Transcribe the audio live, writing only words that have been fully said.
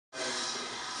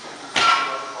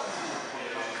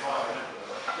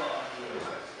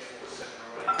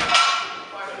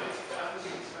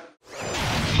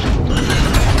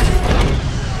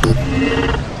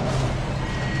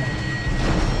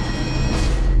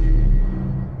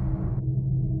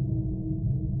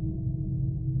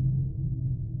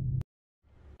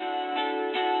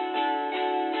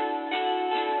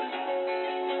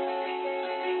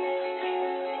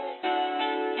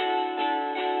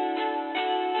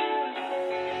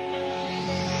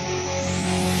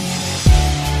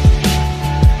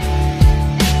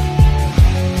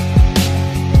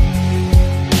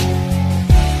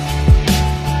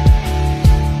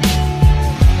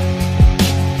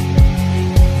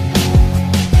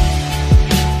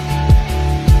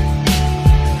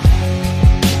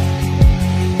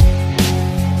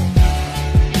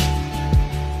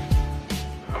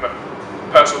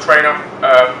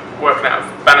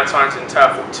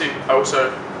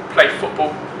play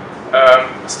football,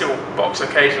 still box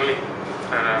occasionally,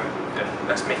 and yeah,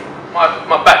 that's me.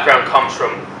 My background comes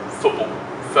from football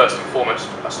first and foremost.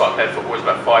 I started playing football when I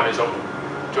was about 5 years old,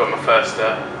 joined my first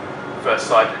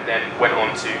side, and then went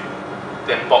on to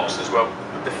box as well.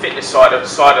 The fitness side of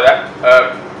that,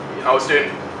 I was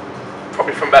doing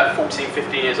probably from about 14,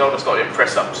 15 years old. I started doing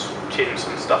press ups, chins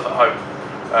and stuff at home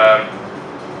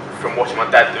from watching my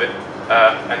dad do it,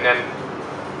 and then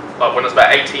like when I was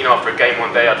about 18, after a game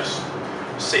one day, I just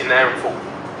was sitting there and thought,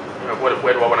 you know,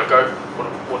 where do I want to go?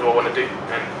 What do I want to do?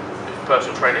 And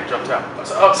personal training jumped out.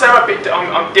 I'd say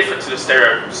I'm different to the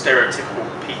stereotypical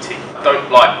PT. I don't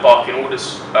like barking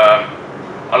orders.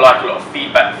 I like a lot of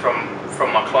feedback from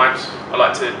my clients. I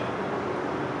like to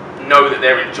know that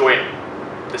they're enjoying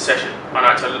the session. I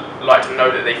like to know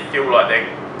that they feel like they're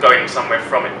going somewhere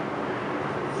from it,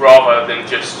 rather than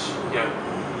just, you know,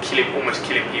 almost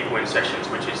killing people in sessions,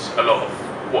 which is a lot of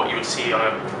what you would see on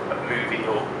a movie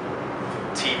or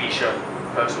TV show,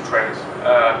 personal trainers.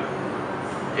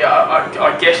 Yeah,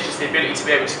 I guess just the ability to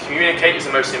be able to communicate is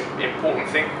the most important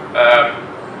thing.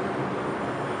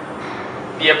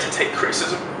 Be able to take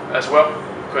criticism as well,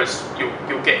 because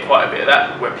you'll get quite a bit of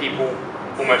that, where people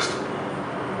almost,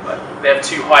 they have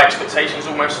too high expectations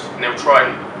almost, and they'll try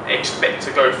and expect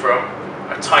to go from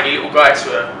a tiny little guy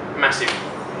to a massive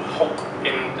Hulk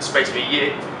in the space of a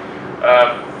year.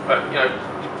 But you know,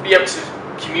 be able to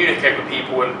communicate with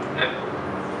people and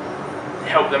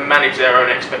help them manage their own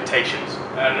expectations,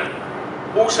 and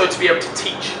also to be able to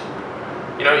teach.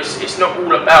 You know, it's not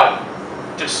all about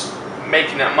just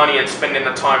making that money and spending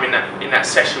the time in that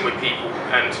session with people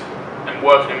and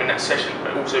working them in that session,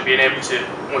 but also being able to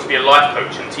almost be a life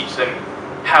coach and teach them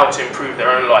how to improve their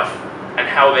own life and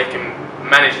how they can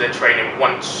manage their training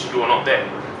once you're not there.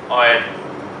 I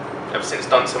have since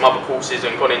done some other courses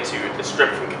and gone into the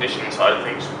strength and conditioning side of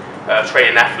things,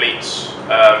 training athletes.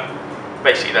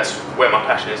 Basically, that's where my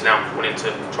passion is now, wanting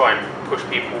to try and push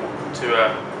people to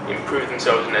improve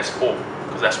themselves in their sport,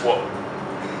 because that's what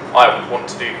I would want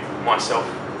to do myself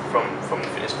from the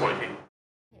fitness point of view.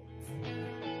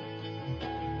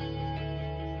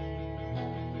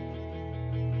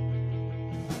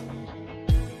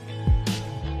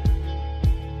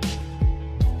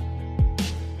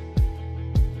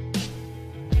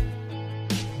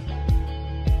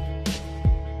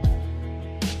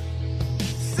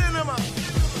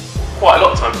 Quite a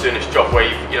lot of times doing this job where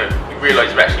you realise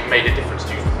you've actually made a difference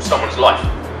to someone's life,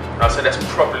 and I'd say that's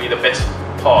probably the best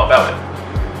part about it.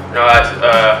 You know, I had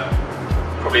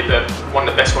probably one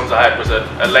of the best ones I had was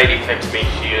a lady came to me.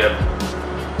 She had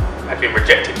been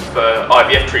rejected for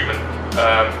IVF treatment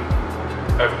a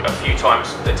few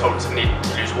times. They told her to need to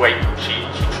lose weight. She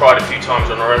tried a few times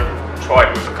on her own,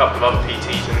 tried with a couple of other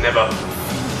PTs, and never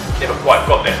quite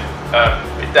got there.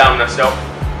 Bit down on herself.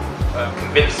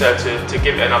 Convinced her to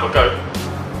give it another go.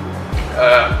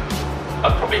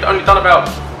 I'd probably only done about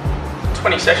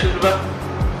 20 sessions with her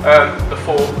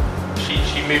before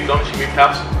she moved on, she moved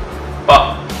house.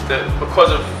 But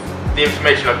because of the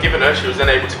information I'd given her, she was then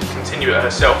able to continue it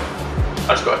herself.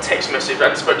 I just got a text message. I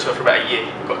hadn't spoken to her for about a year.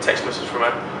 I got a text message from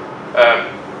her,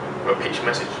 or a picture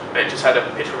message. And it just had a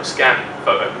picture of a scan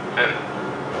photo and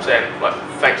saying like,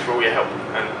 "Thanks for all your help,"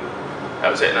 and that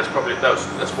was it. And that's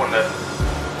one of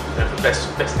the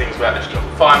best things about this job.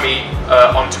 Find me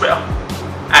on Twitter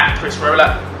at Chris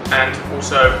Rowlatt, and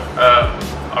also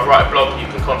I write a blog. You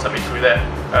can contact me through there,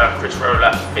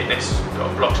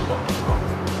 chrisrowlattfitness.blogspot.com.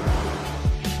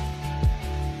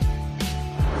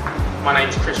 My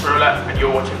name's Chris Rowlatt, and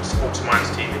you're watching Sports Minds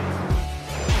TV.